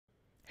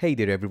Hey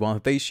there everyone,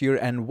 Hitesh here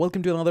and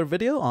welcome to another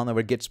video on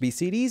our Gatsby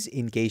series.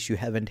 In case you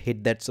haven't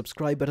hit that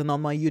subscribe button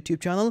on my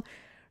YouTube channel,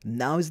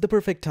 now is the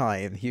perfect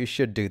time. You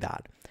should do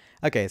that.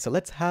 Okay, so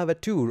let's have a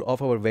tour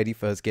of our very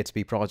first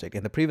Gatsby project.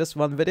 In the previous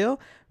video,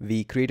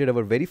 we created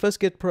our very first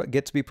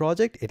Gatsby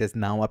project. It is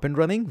now up and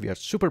running. We are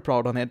super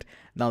proud on it.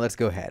 Now let's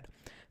go ahead.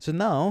 So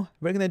now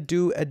we're going to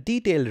do a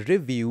detailed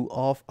review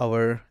of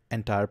our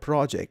entire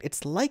project.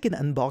 It's like an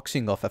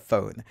unboxing of a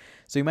phone.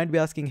 So you might be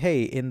asking,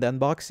 hey, in the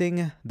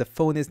unboxing, the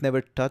phone is never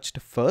touched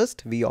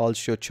first. We all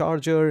show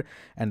charger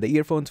and the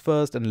earphones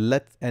first, and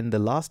the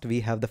last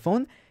we have the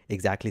phone.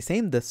 Exactly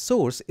same. The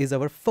source is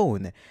our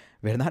phone.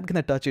 We're not going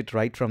to touch it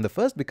right from the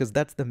first because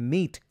that's the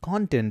meat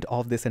content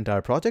of this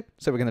entire project.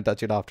 So we're going to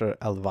touch it after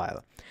a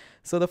while.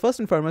 So the first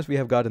and foremost, we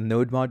have got a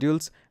node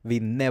modules. We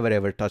never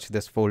ever touch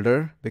this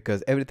folder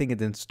because everything is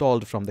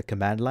installed from the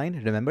command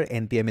line. Remember,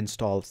 npm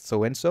install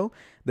so-and-so.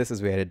 This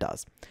is where it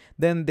does.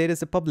 Then there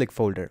is a public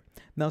folder.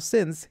 Now,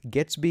 since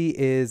Gatsby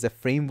is a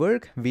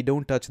framework, we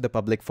don't touch the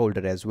public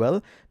folder as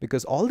well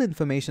because all the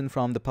information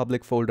from the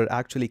public folder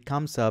actually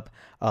comes up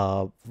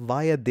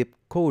via the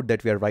code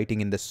that we are writing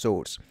in the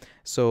source.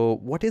 So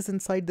what is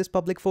inside this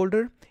public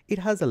folder? It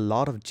has a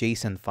lot of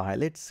JSON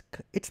file. It's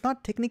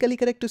not technically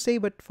correct to say,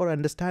 but for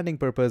understanding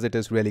purpose, it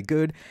is really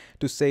good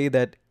to say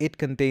that it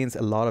contains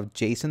a lot of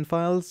JSON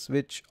files,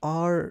 which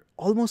are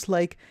almost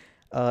like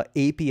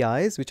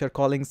APIs, which are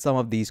calling some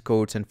of these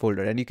codes and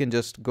folder. And you can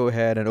just go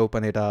ahead and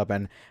open it up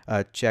and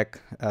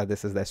check.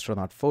 This is the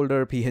astronaut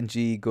folder.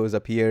 PNG goes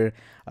up here.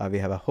 We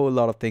have a whole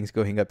lot of things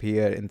going up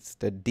here.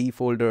 Instead D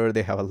folder,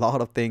 they have a lot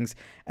of things.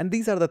 And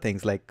these are the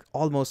things like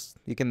almost,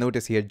 you can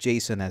notice here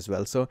JSON as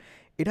well. So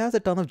it has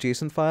a ton of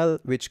JSON file,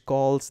 which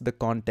calls the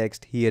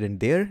context here and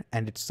there,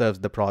 and it serves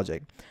the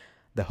project.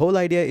 The whole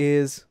idea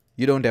is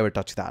you don't ever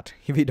touch that.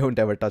 We don't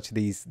ever touch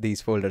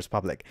these folders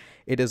public.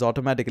 It is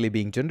automatically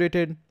being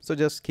generated, so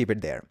just keep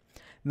it there.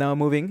 Now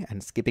moving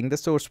and skipping the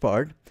source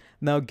part.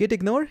 Now git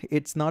ignore,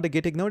 it's not a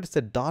git ignore, it's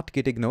a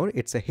 .git ignore.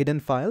 It's a hidden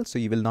file, so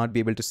you will not be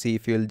able to see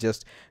if you'll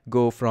just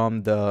go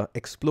from the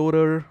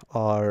Explorer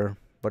or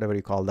whatever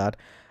you call that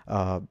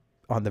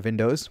on the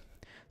Windows.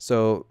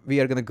 So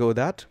we are going to go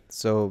that.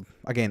 So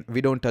again,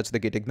 we don't touch the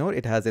git ignore.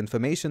 It has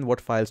information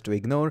what files to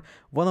ignore.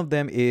 One of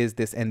them is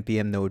this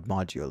npm node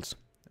modules.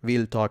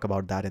 We'll talk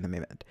about that in a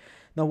minute.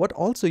 Now, what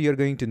also you're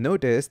going to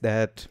notice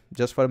that,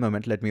 just for a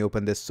moment, let me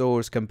open this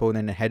source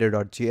component and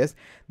header.js.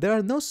 There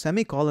are no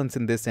semicolons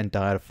in this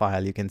entire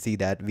file. You can see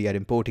that we are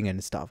importing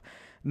and stuff.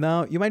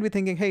 Now, you might be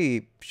thinking,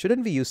 hey,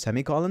 shouldn't we use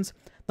semicolons?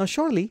 Now,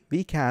 surely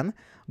we can,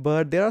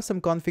 but there are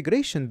some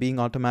configuration being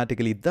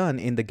automatically done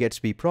in the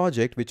Gatsby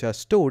project, which are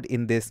stored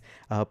in this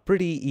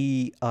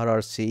pretty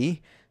ERRC.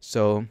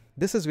 So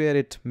this is where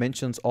it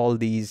mentions all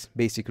these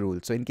basic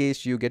rules. So in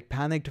case you get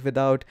panicked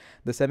without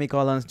the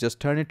semicolons, just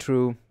turn it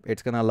true.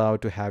 It's going to allow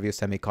to have your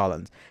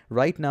semicolons.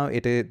 Right now,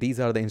 these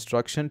are the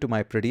instruction to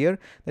my prettier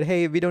that,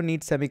 hey, we don't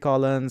need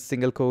semicolons,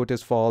 single quote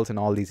is false, and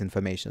all these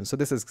information. So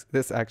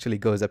this actually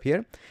goes up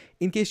here.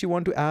 In case you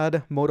want to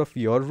add more of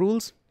your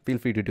rules, feel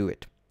free to do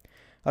it.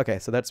 Okay,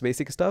 so that's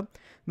basic stuff.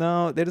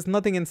 Now, there is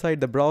nothing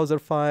inside the browser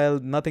file,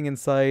 nothing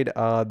inside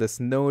this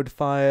node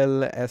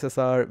file,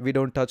 SSR. We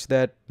don't touch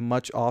that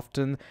much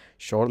often.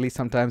 Surely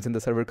sometimes in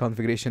the server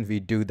configuration, we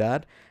do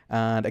that.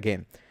 And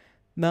again,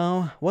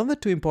 now, one of the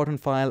two important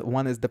files,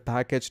 one is the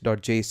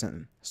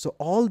package.json. So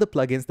all the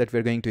plugins that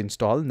we're going to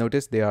install,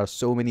 notice there are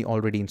so many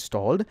already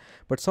installed,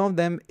 but some of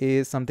them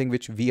is something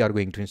which we are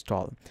going to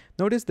install.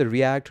 Notice the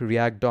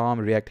React DOM,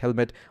 React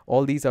Helmet,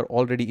 all these are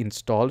already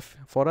installed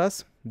for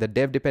us. The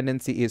dev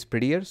dependency is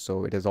prettier,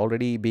 so it is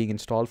already being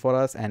installed for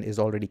us and is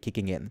already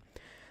kicking in.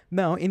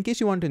 Now, in case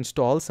you want to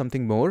install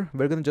something more,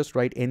 we're going to just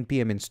write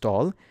npm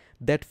install.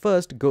 That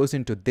first goes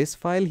into this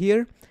file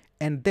here,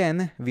 and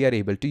then we are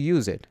able to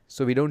use it.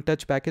 So we don't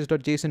touch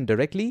package.json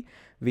directly.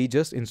 We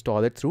just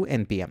install it through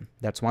npm.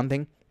 That's one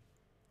thing.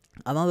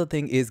 Another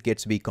thing is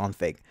Gatsby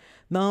config.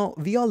 Now,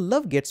 we all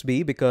love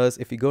Gatsby because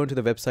if you go into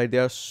the website,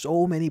 there are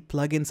so many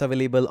plugins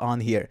available on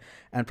here.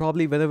 And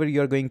probably whenever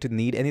you're going to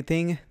need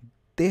anything,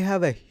 they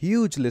have a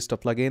huge list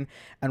of plugins,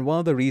 and one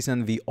of the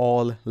reasons we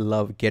all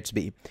love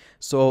Gatsby.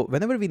 So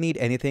whenever we need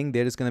anything,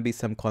 there is going to be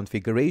some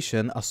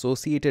configuration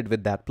associated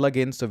with that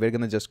plugin. So we're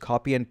going to just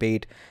copy and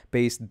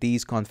paste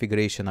these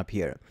configuration up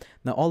here.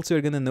 Now also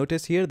you're going to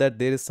notice here that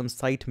there is some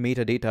site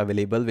metadata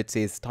available which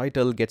says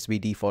title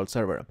Gatsby default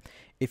server.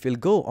 If you'll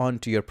go on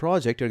to your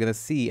project, you're going to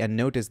see and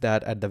notice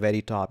that at the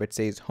very top, it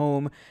says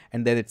home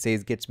and then it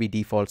says Gatsby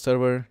default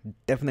server.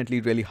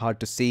 Definitely really hard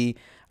to see.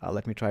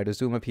 Let me try to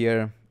zoom up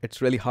here.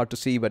 It's really hard to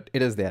see, but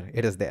it is there.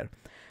 It is there.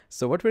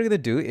 So what we're going to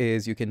do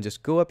is you can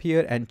just go up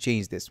here and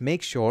change this.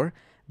 Make sure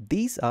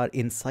these are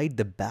inside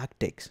the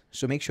backticks.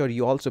 So make sure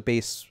you also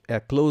pay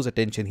close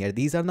attention here.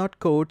 These are not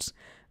quotes.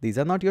 These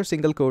are not your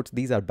single quotes.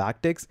 These are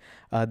backticks.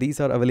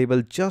 These are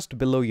available just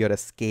below your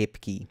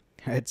escape key.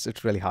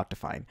 It's really hard to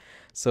find.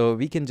 So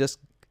we can just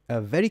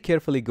very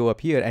carefully go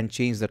up here and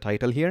change the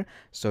title here.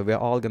 So we're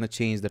all going to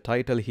change the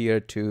title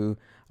here to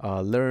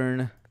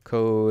learn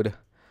code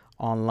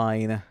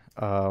online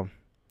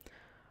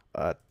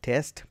a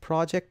test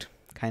project,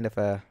 kind of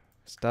a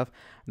stuff.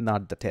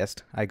 Not the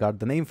test, I got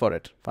the name for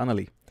it.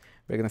 Finally,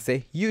 we're gonna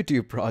say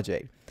YouTube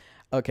project.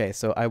 Okay,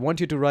 so I want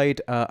you to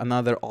write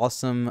another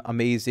awesome,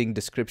 amazing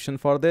description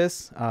for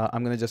this.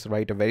 I'm gonna just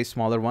write a very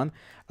smaller one.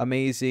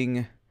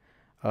 Amazing,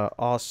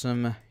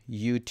 awesome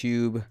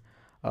YouTube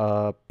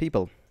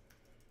people,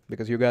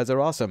 because you guys are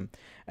awesome.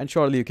 And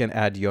surely you can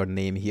add your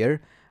name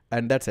here.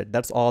 And that's it.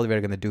 That's all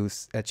we're going to do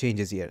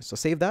changes here. So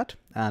save that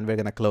and we're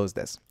going to close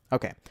this.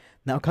 Okay.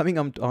 Now coming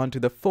on to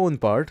the phone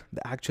part,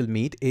 the actual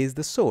meat is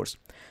the source.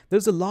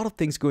 There's a lot of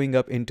things going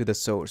up into the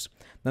source.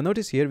 Now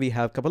notice here we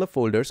have a couple of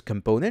folders,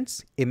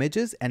 components,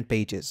 images, and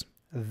pages.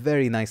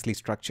 Very nicely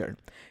structured.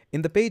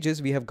 In the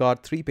pages, we have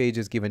got 3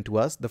 pages given to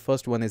us. The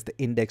first one is the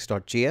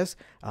index.js,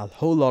 a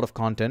whole lot of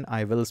content.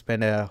 I will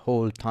spend a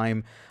whole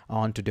time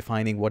on to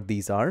defining what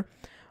these are.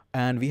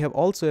 And we have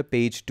also a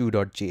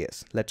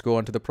page2.js. Let's go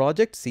on to the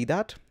project, see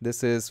that.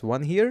 This is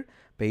one here,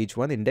 page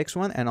 1, index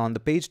 1, and on the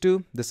page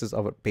 2, this is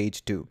our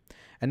page 2.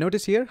 And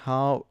notice here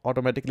how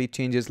automatically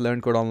changes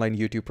Learn Code Online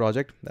YouTube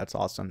project. That's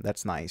awesome,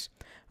 that's nice.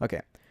 Okay,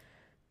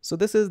 so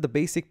this is the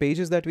basic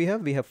pages that we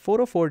have. We have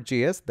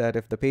 404.js that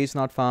if the page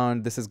not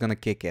found, this is gonna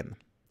kick in.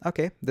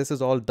 Okay, this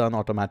is all done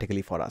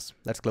automatically for us.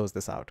 Let's close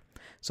this out.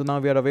 So now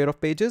we are aware of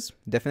pages,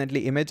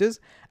 definitely images.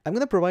 I'm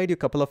going to provide you a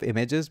couple of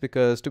images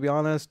because, to be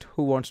honest,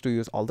 who wants to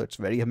use all that's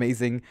very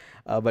amazing,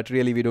 but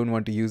really we don't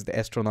want to use the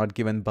astronaut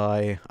given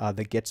by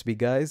the Gatsby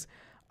guys.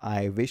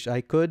 I wish I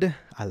could.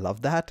 I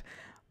love that.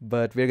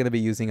 But we're going to be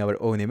using our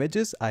own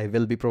images. I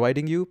will be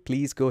providing you.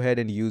 Please go ahead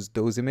and use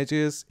those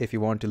images if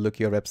you want to look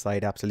your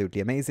website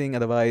absolutely amazing.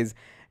 Otherwise,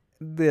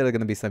 there are going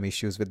to be some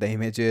issues with the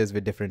images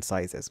with different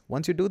sizes.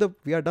 Once you do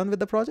we are done with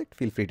the project,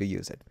 feel free to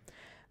use it.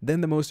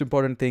 Then the most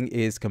important thing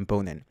is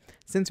component.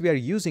 Since we are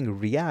using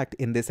React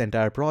in this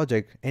entire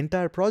project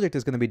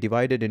is going to be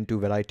divided into a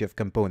variety of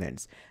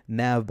components.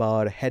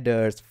 Navbar,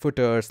 headers,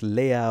 footers,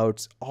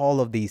 layouts, all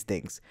of these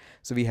things.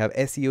 So we have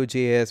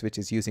SEO.js, which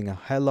is using a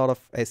hell lot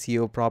of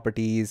SEO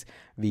properties.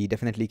 We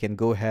definitely can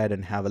go ahead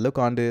and have a look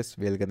on this.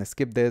 We're going to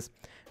skip this.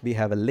 We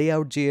have a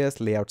layout.js,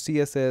 layout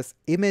CSS,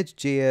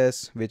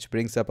 image.js, which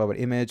brings up our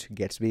image,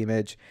 Gatsby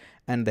image,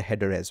 and the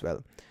header as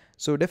well.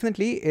 So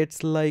definitely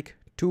it's like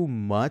too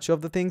much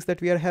of the things that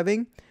we are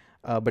having,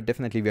 but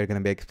definitely we are going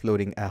to be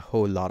exploring a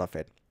whole lot of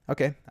it.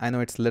 Okay, I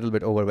know it's a little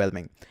bit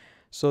overwhelming.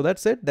 So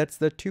that's it. That's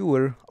the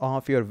tour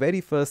of your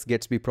very first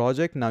Gatsby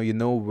project. Now you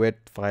know what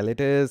file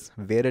it is,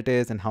 where it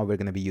is, and how we're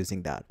going to be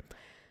using that.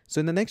 So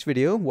in the next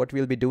video, what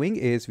we'll be doing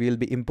is we'll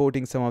be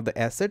importing some of the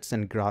assets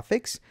and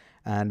graphics,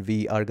 and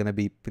we are going to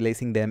be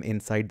placing them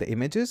inside the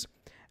images.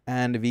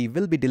 And we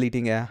will be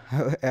deleting a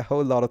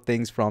whole lot of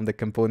things from the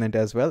component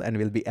as well. And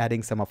we'll be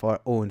adding some of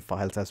our own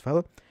files as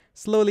well.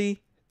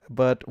 Slowly,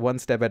 but one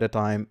step at a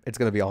time, it's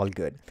going to be all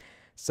good.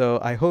 So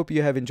I hope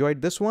you have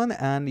enjoyed this one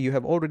and you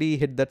have already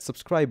hit that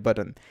subscribe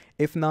button.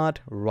 If not,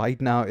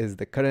 right now is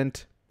the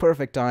current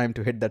perfect time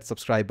to hit that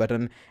subscribe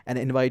button and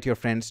invite your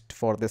friends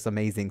for this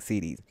amazing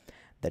series.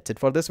 That's it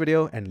for this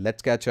video, and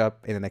let's catch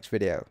up in the next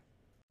video.